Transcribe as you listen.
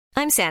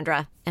I'm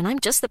Sandra, and I'm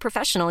just the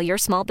professional your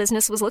small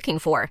business was looking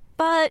for.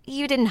 But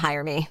you didn't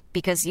hire me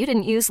because you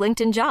didn't use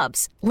LinkedIn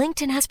Jobs.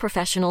 LinkedIn has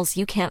professionals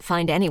you can't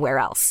find anywhere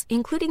else,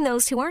 including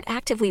those who aren't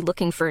actively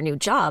looking for a new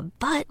job,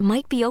 but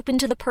might be open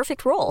to the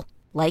perfect role,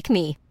 like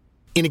me.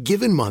 In a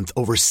given month,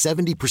 over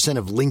 70%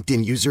 of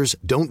LinkedIn users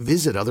don't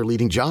visit other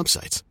leading job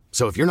sites.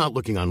 So if you're not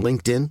looking on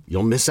LinkedIn,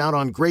 you'll miss out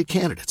on great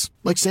candidates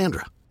like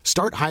Sandra.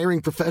 Start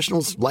hiring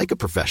professionals like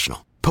a professional.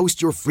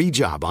 Post your free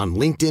job on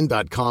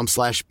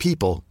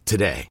linkedin.com/people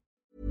today.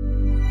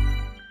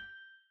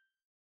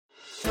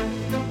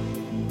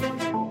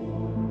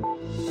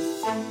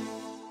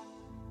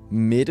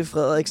 Mette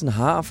Frederiksen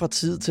har fra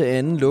tid til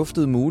anden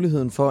luftet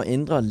muligheden for at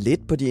ændre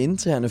lidt på de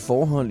interne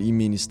forhold i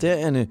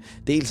ministerierne.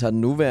 Dels har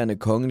den nuværende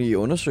kongelige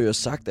undersøger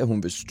sagt, at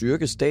hun vil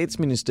styrke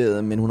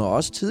statsministeriet, men hun har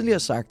også tidligere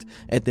sagt,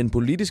 at den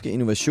politiske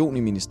innovation i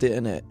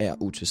ministerierne er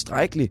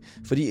utilstrækkelig,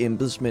 fordi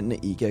embedsmændene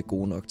ikke er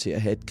gode nok til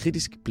at have et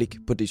kritisk blik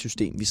på det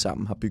system, vi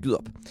sammen har bygget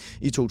op.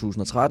 I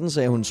 2013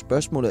 sagde hun,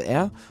 spørgsmålet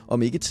er,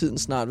 om ikke tiden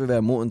snart vil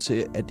være moden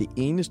til, at det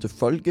eneste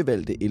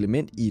folkevalgte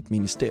element i et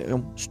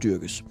ministerium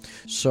styrkes.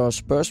 Så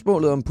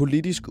spørgsmålet om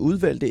politisk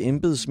udvalgte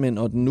embedsmænd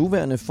og den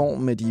nuværende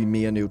form med de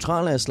mere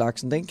neutrale af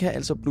slagsen, den kan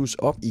altså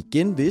blusse op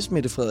igen, hvis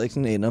Mette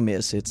Frederiksen ender med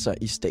at sætte sig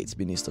i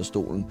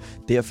statsministerstolen.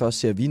 Derfor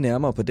ser vi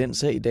nærmere på den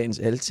sag i dagens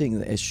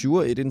Altinget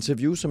Azure, et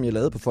interview, som jeg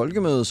lavede på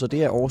Folkemødet, så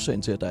det er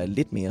årsagen til, at der er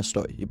lidt mere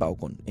støj i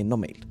baggrunden end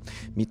normalt.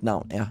 Mit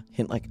navn er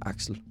Henrik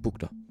Axel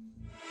Bugter.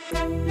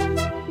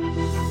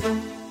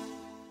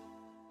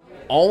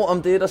 Og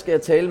om det, der skal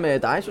jeg tale med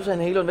dig,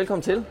 Susanne Hegelund.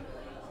 Velkommen til.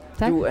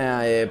 Tak. Du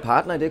er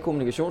partner i det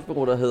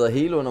kommunikationsbureau, der hedder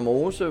Hegelund og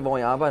Mose, hvor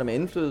jeg arbejder med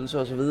indflydelse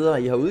og så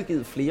videre. I har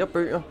udgivet flere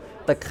bøger,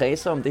 der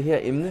kredser om det her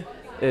emne,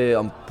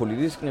 om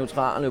politisk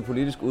neutrale og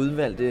politisk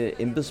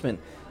udvalgte embedsmænd.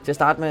 Til at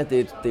starte med, det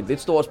er et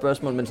lidt stort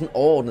spørgsmål, men sådan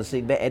overordnet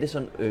set, hvad er det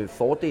sådan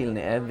fordelene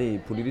er ved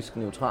politisk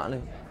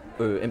neutrale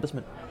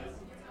embedsmænd?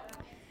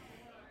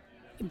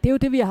 Det er jo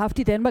det, vi har haft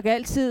i Danmark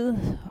altid,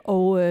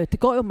 og det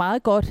går jo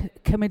meget godt,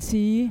 kan man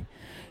sige.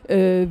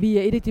 Vi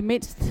er et af de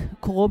mindst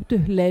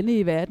korrupte lande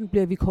i verden,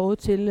 bliver vi kåret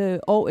til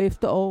år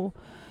efter år.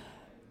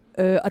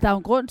 Og der er jo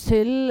en grund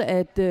til,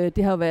 at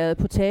det har været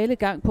på tale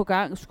gang på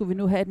gang, skulle vi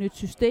nu have et nyt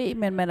system,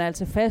 men man er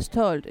altså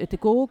fastholdt det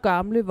gode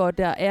gamle, hvor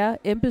der er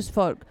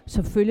embedsfolk,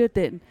 som følger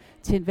den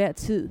til enhver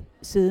tid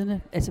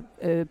siddende, altså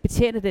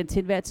betjener den til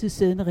enhver tid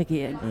siddende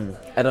regering.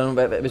 Er der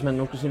nogle, hvis man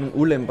nu skulle sige nogle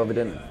ulemper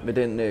ved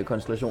den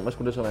konstellation, hvad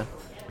skulle det så være?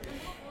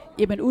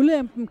 Jamen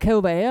ulempen kan jo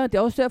være, og det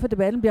er også derfor, at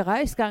debatten bliver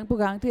rejst gang på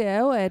gang, det er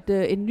jo, at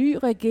en ny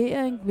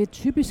regering vil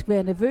typisk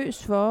være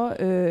nervøs for,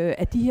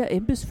 at de her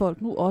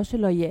embedsfolk nu også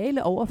er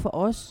loyale over for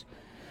os.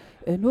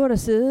 Nu er der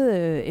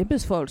siddet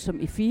embedsfolk, som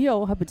i 4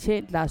 år har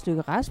betjent Lars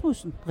Løkke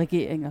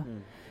Rasmussen-regeringer.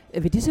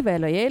 Vil de så være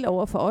loyale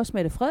over for os,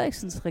 Mette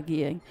Frederiksens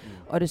regering?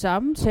 Og det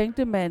samme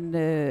tænkte man,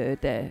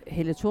 da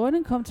Helle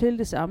Thorning kom til,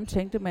 det samme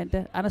tænkte man,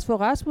 da Anders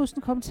Fogh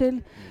Rasmussen kom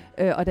til,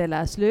 og da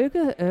Lars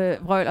Løkke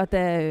og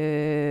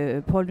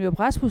da Poul Nyrup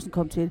Rasmussen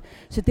kom til.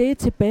 Så det er et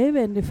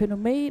tilbagevendende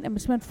fænomen, at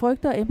man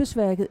frygter, at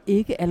embedsværket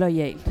ikke er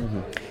loyalt.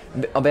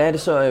 Mm-hmm. Og hvad er det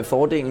så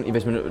fordelen,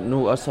 hvis man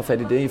nu også har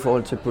fat i det i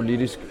forhold til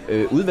politisk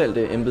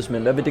udvalgte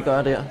embedsmænd? Hvad vil det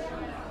gøre der?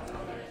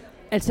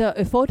 Altså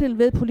fordelen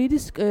ved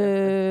politisk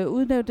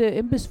udnævnte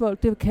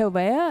embedsfolk, det kan jo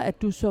være,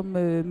 at du som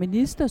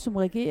minister, som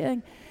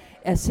regering,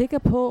 er sikker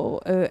på,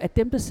 at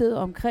dem, der sidder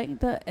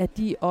omkring dig, at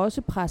de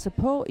også presser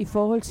på i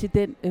forhold til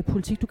den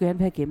politik, du gerne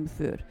vil have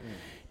gennemført.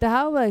 Der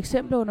har jo været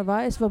eksempler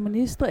undervejs, hvor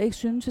ministre ikke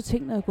synes, at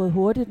tingene er gået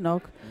hurtigt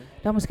nok.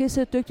 Der har måske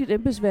siddet et dygtigt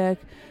embedsværk,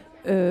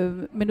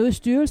 men ude i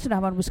styrelsen har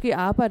man måske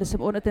arbejdet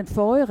som under den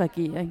forrige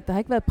regering. Der har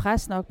ikke været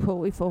pres nok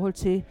på i forhold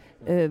til,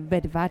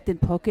 hvad det var, den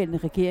pågældende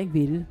regering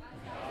ville.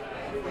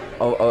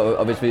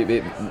 Og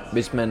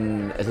hvis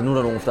man, altså nu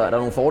er der er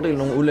nogle fordele,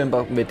 nogle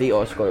ulemper med det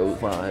også, går jeg ud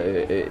fra,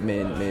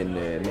 med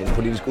en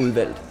politisk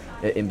udvalgt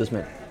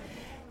embedsmand.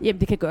 Jamen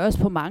det kan gøres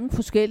på mange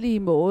forskellige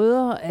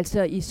måder.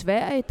 Altså i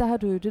Sverige, der har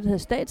du det, der hedder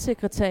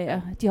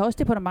statssekretærer. De har også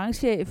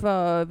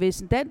departementschefer. Hvis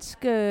en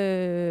dansk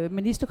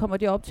minister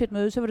kommer op til et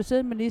møde, så vil der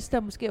sidde en minister,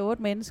 måske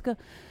 8 mennesker.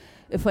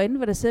 For enden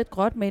vil der sidde et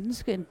gråt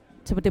menneske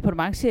til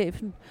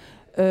departementschefen.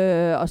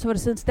 Og så var der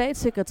siddet en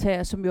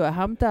statssekretær, som jo er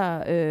ham, der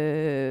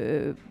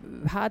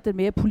har den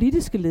mere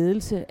politiske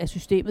ledelse af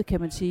systemet,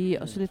 kan man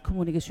sige, og så lidt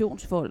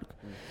kommunikationsfolk.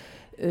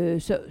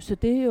 Så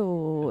det er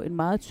jo en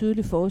meget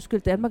tydelig forskel.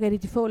 Danmark er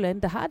de få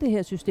lande, der har det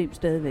her system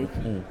stadigvæk.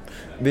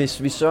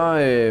 Hvis vi så,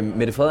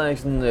 Mette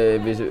Frederiksen,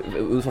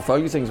 ude fra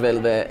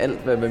folketingsvalget,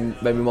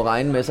 hvad vi må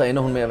regne med, så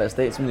ender hun med at være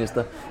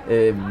statsminister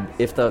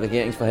efter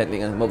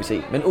regeringsforhandlingerne, må vi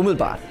se. Men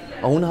umiddelbart.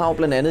 Og hun har jo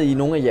blandt andet i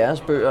nogle af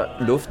jeres bøger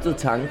luftet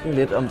tanken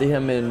lidt om det her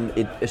med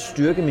et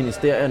styrke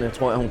ministerierne,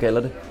 tror jeg, hun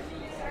kalder det.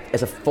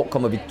 Altså,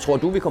 tror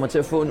du, vi kommer til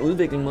at få en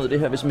udvikling mod det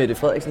her, hvis Mette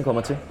Frederiksen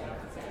kommer til?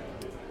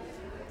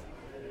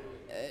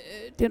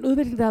 Det er en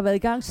udvikling, der har været i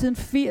gang siden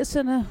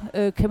 80'erne,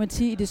 kan man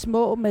sige, i det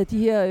små med de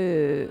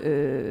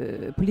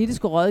her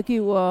politiske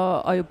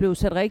rådgivere, og jo blev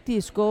sat rigtig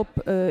i skub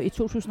i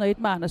 2001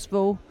 med Anders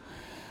Fogh.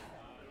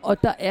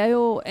 Og der er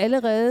jo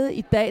allerede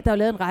i dag, der er jo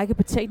lavet en række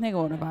betænkninger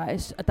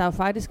undervejs, og der er jo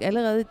faktisk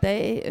allerede i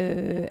dag,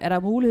 er der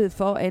mulighed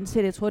for at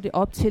ansætte, jeg tror det er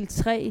op til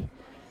 3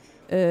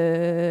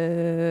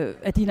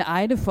 af dine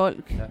egne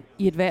folk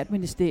i et hvert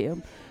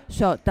ministerium.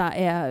 Så der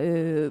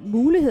er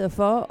muligheder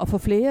for at få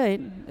flere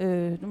ind.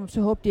 Nu må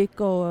så håbe, de ikke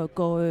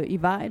går i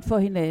vejen for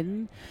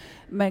hinanden.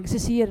 Man kan så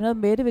sige, at det er noget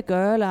med det vil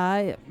gøre, eller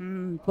ej.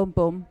 Bum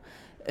bum.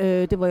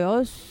 Det var jo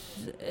også,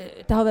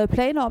 der har været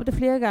planer om det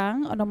flere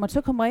gange, og når man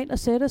så kommer ind og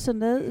sætter sig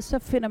ned, så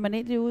finder man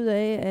egentlig ud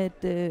af, at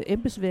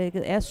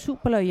embedsværket er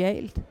super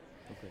loyalt.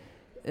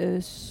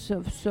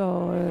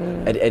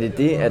 Er det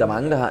det? Er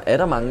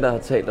der mange, der har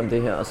talt om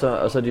det her, og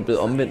så er de blevet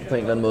omvendt på en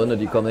eller anden måde, når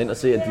de er kommet ind og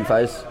ser, at de er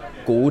faktisk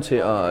gode til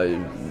at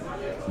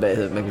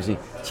man kan sige,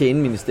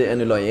 tjene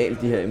ministerierne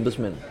loyalt, de her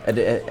embedsmænd?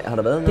 Har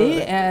der været noget?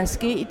 Det er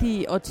sket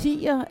i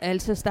årtier,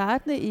 altså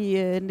startende i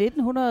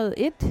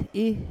 1901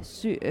 i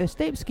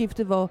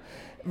systemskiftet,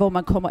 hvor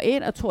man kommer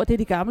ind og tror, det er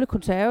de gamle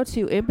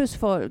konservative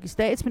embedsfolk i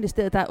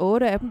statsministeriet. Der er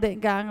 8 af dem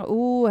dengang,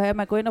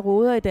 man går ind og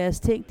roder i deres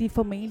ting. De er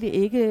formentlig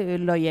ikke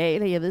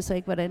loyale. Jeg ved så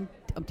ikke,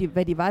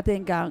 hvad de var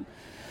dengang.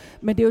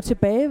 Men det er jo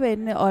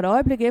tilbagevendende, og et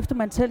øjeblik efter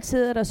man selv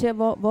sidder der og ser,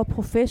 hvor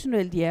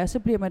professionelle de er, så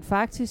bliver man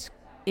faktisk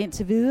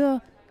indtil videre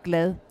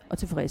glad og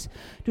tilfreds.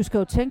 Du skal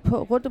jo tænke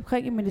på, rundt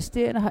omkring i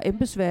ministerierne har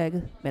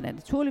embedsværket, man er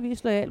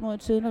naturligvis loyal mod en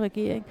siddende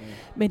regering,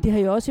 men de har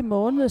jo også i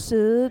måneder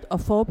siddet og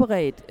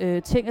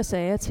forberedt ting og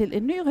sager til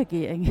en ny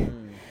regering.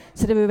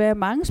 Så der vil være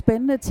mange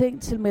spændende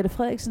ting til Mette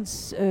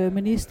Frederiksens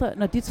ministre,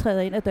 når de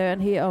træder ind ad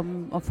døren her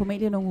om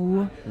formentlig nogle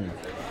uger.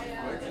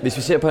 Hvis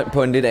vi ser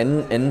på en lidt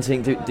anden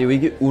ting, det er jo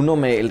ikke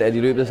unormalt, at i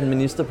løbet af sådan en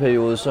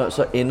ministerperiode,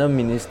 så ender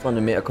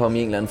ministrene med at komme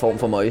i en eller anden form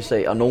for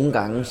møgssag, og nogle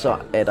gange så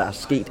er der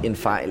sket en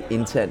fejl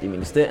internt i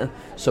ministeriet,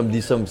 som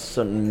ligesom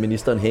sådan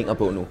ministeren hænger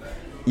på nu.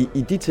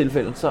 I de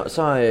tilfælde,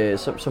 så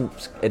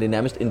er det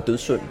nærmest en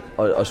dødssynd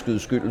at skyde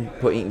skylden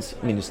på ens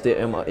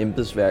ministerium og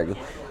embedsværket.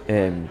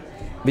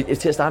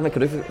 Til at starte med,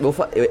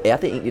 hvorfor er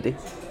det egentlig det?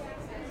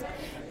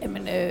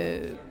 Jamen,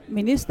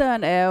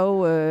 ministeren er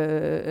jo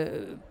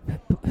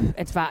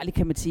ansvarlig,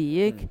 kan man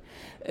sige, ikke?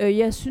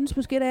 Jeg synes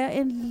måske, der er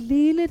en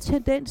lille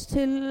tendens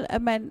til,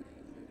 at man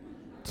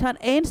tager en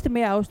anelse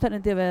mere afstand,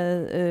 end det har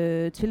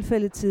været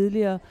tilfældet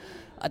tidligere.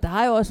 Og der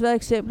har jo også været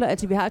eksempler,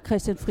 altså vi har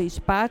Christian Friis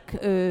Bach,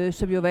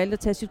 som jo valgte at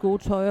tage sit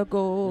gode tøj og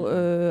gå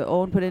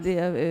oven på den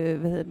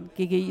der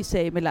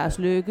GGI-sag med Lars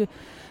Løkke,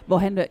 hvor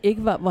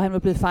han var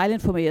blevet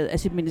fejlinformeret af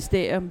sit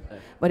ministerium,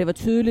 hvor det var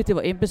tydeligt, det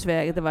var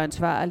embedsværket, der var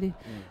ansvarlig.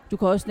 Du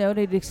kan også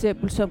nævne et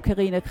eksempel som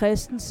Carina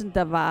Christensen,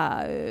 der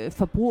var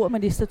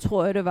forbrugerminister,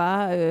 tror jeg det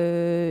var,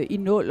 i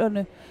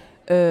 00'erne,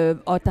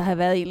 og der havde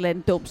været en eller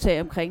anden dum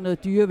sag omkring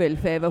noget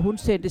dyrevelfærd, hvor hun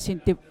sendte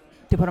sin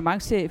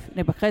departementschef,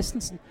 Nebber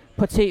Christensen,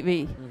 på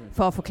tv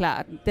for at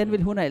forklare den. Den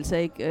vil hun altså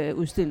ikke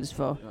udstilles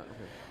for.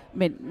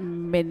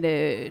 Men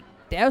det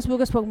er jo som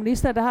udgangspunkt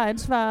minister, der har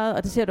ansvaret,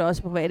 og det ser du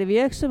også på private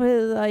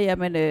virksomheder.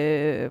 Jamen,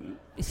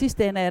 i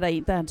sidste ende er der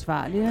en, der er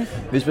ansvarlig. Ikke?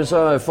 Hvis man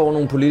så får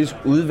nogle politisk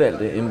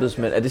udvalgte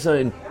embedsmænd,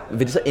 vil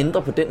det så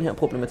ændre på den her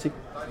problematik?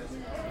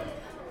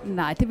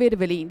 Nej, det vil det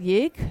vel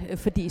egentlig ikke,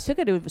 fordi så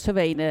kan det jo så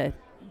være en af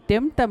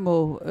dem, der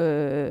må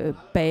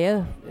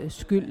bære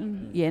skylden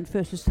i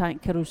anførselstegn,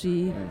 kan du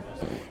sige.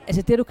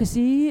 Altså det, du kan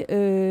sige,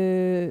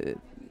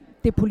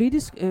 det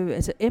politisk,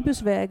 altså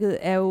embedsværket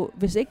er jo,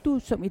 hvis ikke du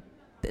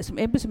som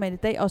embedsmand i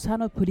dag også har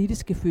noget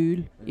politisk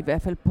føle, i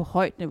hvert fald på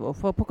højt niveau,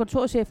 for på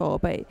kontorchefer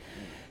opad,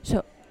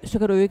 så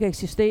kan du jo ikke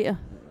eksistere.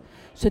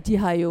 Så de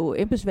har jo,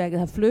 embedsværket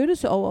har flyttet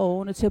sig over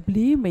årene til at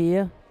blive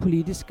mere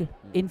politiske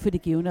inden for de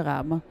givne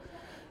rammer.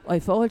 Og i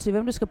forhold til,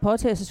 hvem der skal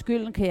påtage sig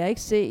skylden, kan jeg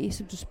ikke se,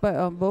 som du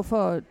spørger om,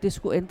 hvorfor det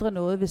skulle ændre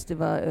noget, hvis det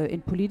var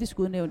en politisk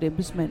udnævnt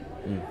embedsmand.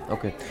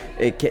 Okay.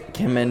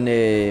 Kan man,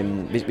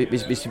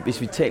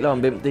 hvis vi taler om,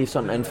 hvem det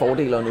sådan er en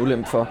fordel og en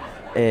ulempe for,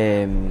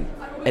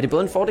 er det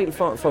både en fordel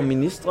for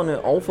ministrene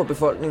og for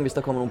befolkningen, hvis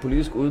der kommer nogle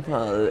politisk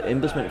udpegede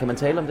embedsmænd? Kan man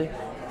tale om det?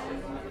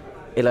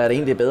 Eller er det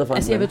egentlig bedre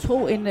for jeg vil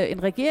tro,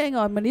 en regering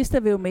og en minister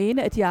vil jo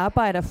mene, at de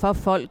arbejder for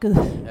folket.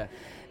 Ja.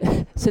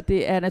 Så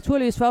det er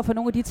naturligvis for at få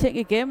nogle af de ting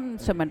igennem,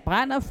 som man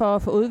brænder for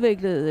at få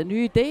udviklet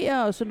nye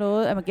idéer og sådan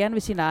noget, at man gerne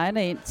vil sine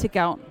egne ind til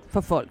gavn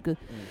for folket.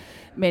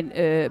 Men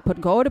på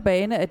den korte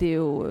bane er det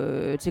jo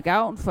til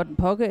gavn for den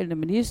pågældende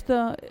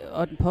minister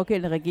og den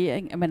pågældende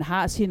regering, at man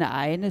har sine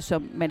egne,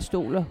 som man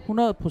stoler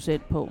 100%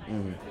 på.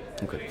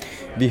 Okay.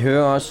 Vi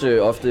hører også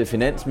ofte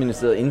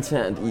Finansministeriet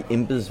internt i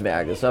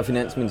embedsværket. Så er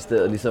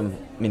Finansministeriet ligesom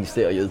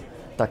ministeriet,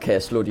 der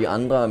kan slå de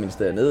andre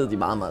ministerier ned. De er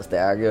meget, meget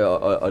stærke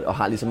og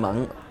har ligesom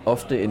mange,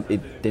 ofte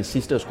den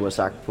sidste, jeg skulle have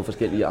sagt, på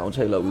forskellige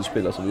aftaler og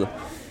udspil osv.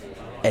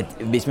 At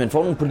hvis man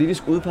får nogle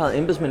politisk udpegede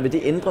embedsmænd, vil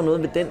det ændre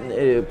noget ved den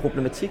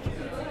problematik?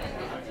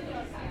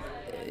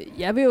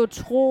 Jeg vil jo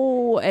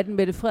tro, at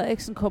Mette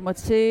Frederiksen kommer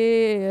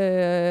til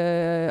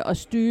at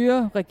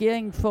styre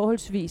regeringen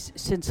forholdsvis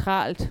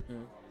centralt.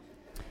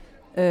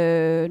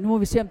 Nu må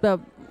vi se, om der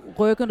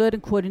rykker noget af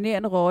den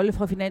koordinerende rolle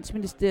fra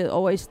Finansministeriet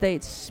over i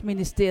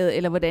Statsministeriet,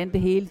 eller hvordan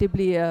det hele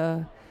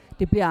det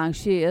det bliver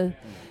arrangeret.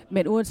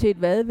 Men uanset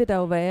hvad, vil der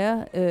jo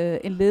være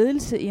en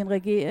ledelse i en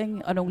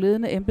regering, og nogle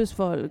ledende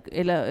embedsfolk,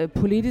 eller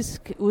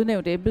politisk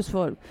udnævnte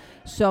embedsfolk,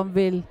 som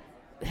vil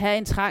have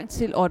en trang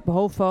til og et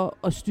behov for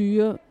at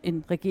styre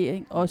en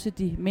regering, også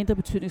de mindre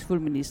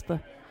betydningsfulde ministre.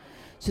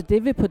 Så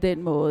det vil på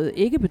den måde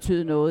ikke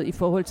betyde noget i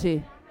forhold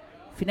til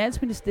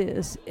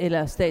Finansministeriets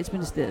eller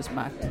Statsministeriets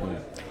magt.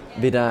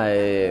 Vil der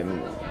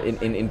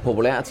en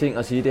populær ting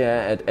at sige, det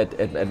er,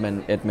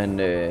 at man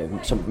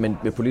som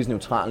med politisk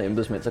neutrale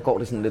embedsmænd, så går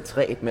det sådan lidt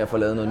trægt med at få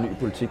lavet noget ny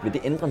politik. Vil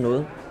det ændre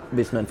noget,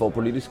 hvis man får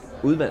politisk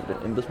udvalgte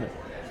embedsmænd?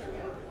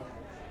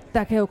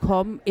 Der kan jo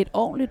komme et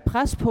ordentligt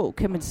pres på,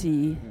 kan man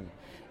sige.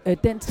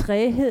 Den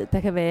træghed, der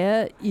kan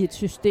være i et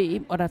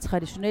system, og der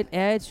traditionelt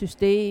er et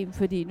system,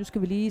 fordi nu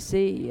skal vi lige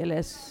se,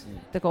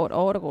 der går et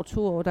år, der går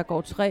 2 år, der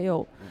går 3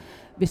 år.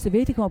 Hvis der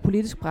virkelig kommer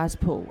politisk pres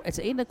på,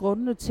 altså en af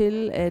grundene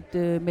til, at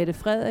Mette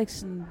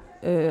Frederiksen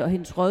og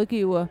hendes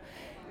rådgiver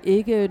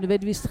ikke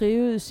nødvendigvis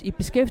trives i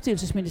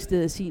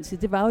Beskæftigelsesministeriet i sin tid,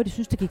 det var jo, at de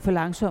synes, det gik for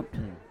langsomt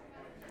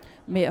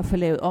med at få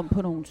lavet om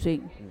på nogle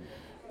ting.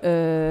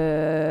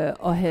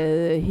 Og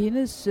havde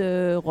hendes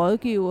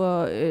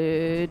rådgiver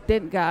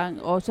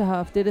dengang også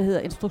haft det, der hedder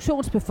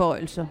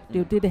instruktionsbeføjelser. Det er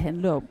jo det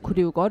handler om. Kunne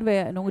det jo godt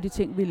være, at nogle af de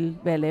ting ville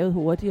være lavet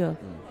hurtigere.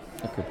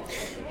 Okay.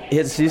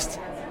 Her til sidst,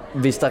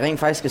 hvis der rent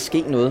faktisk skal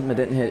ske noget med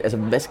den her, altså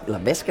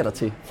hvad skal der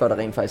til, før der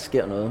rent faktisk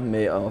sker noget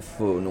med at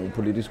få nogle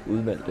politisk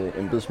udvalgte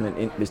embedsmænd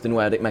ind, hvis det nu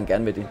er det, man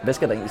gerne vil det? Hvad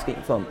skal der egentlig ske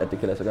for, at det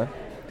kan lade sig gøre?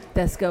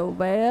 Der skal jo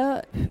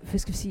være,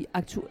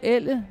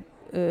 aktuelle,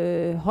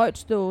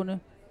 højtstående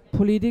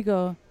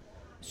politikere,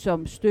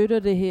 som støtter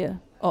det her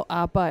og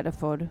arbejder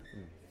for det.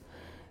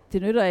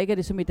 Det nytter ikke, at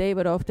det som i dag,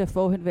 hvor det ofte er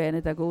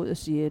forhenværende, der går ud og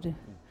siger det.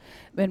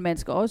 Men man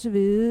skal også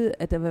vide,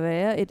 at der vil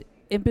være et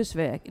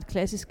embedsværk, et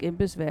klassisk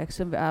embedsværk,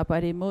 som vil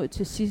arbejde imod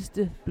til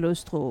sidste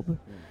blodstråbe.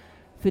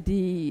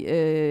 Fordi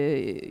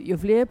jo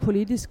flere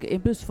politiske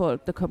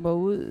embedsfolk, der kommer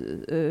ud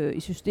i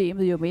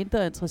systemet, jo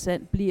mindre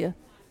interessant bliver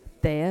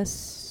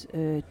deres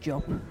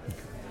job.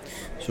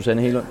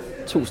 Susanne Helund,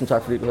 tusind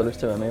tak, fordi du havde lyst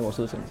til at være med i vores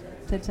udsendelse.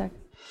 Selv tak.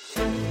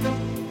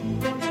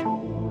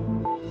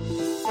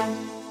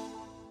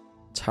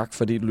 Tak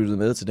fordi du lyttede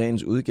med til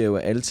dagens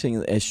udgave af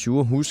Altinget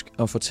Azure. Husk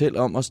at fortælle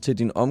om os til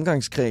din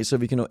omgangskreds, så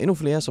vi kan nå endnu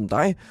flere som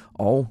dig.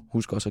 Og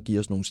husk også at give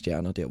os nogle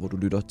stjerner der, hvor du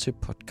lytter til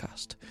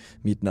podcast.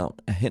 Mit navn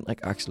er Henrik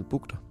Axel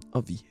Bugter,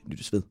 og vi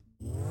lyttes ved.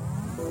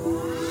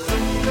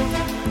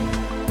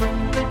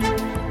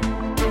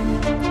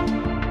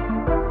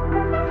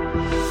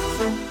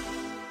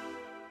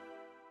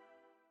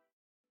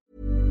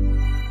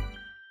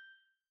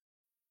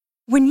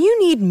 When you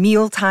need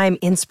mealtime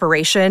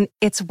inspiration,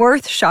 it's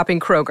worth shopping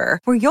Kroger,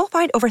 where you'll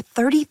find over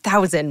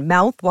 30,000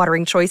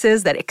 mouth-watering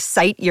choices that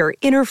excite your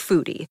inner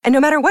foodie. And no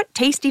matter what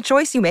tasty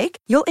choice you make,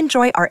 you'll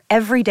enjoy our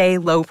everyday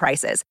low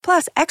prices,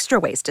 plus extra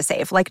ways to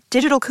save, like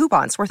digital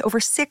coupons worth over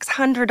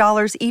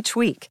 $600 each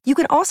week. You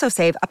can also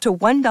save up to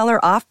 $1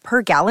 off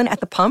per gallon at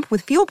the pump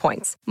with fuel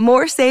points.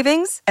 More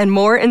savings and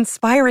more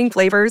inspiring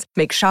flavors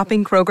make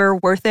shopping Kroger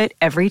worth it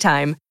every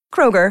time.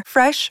 Kroger,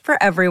 fresh for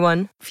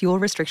everyone. Fuel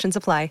restrictions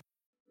apply.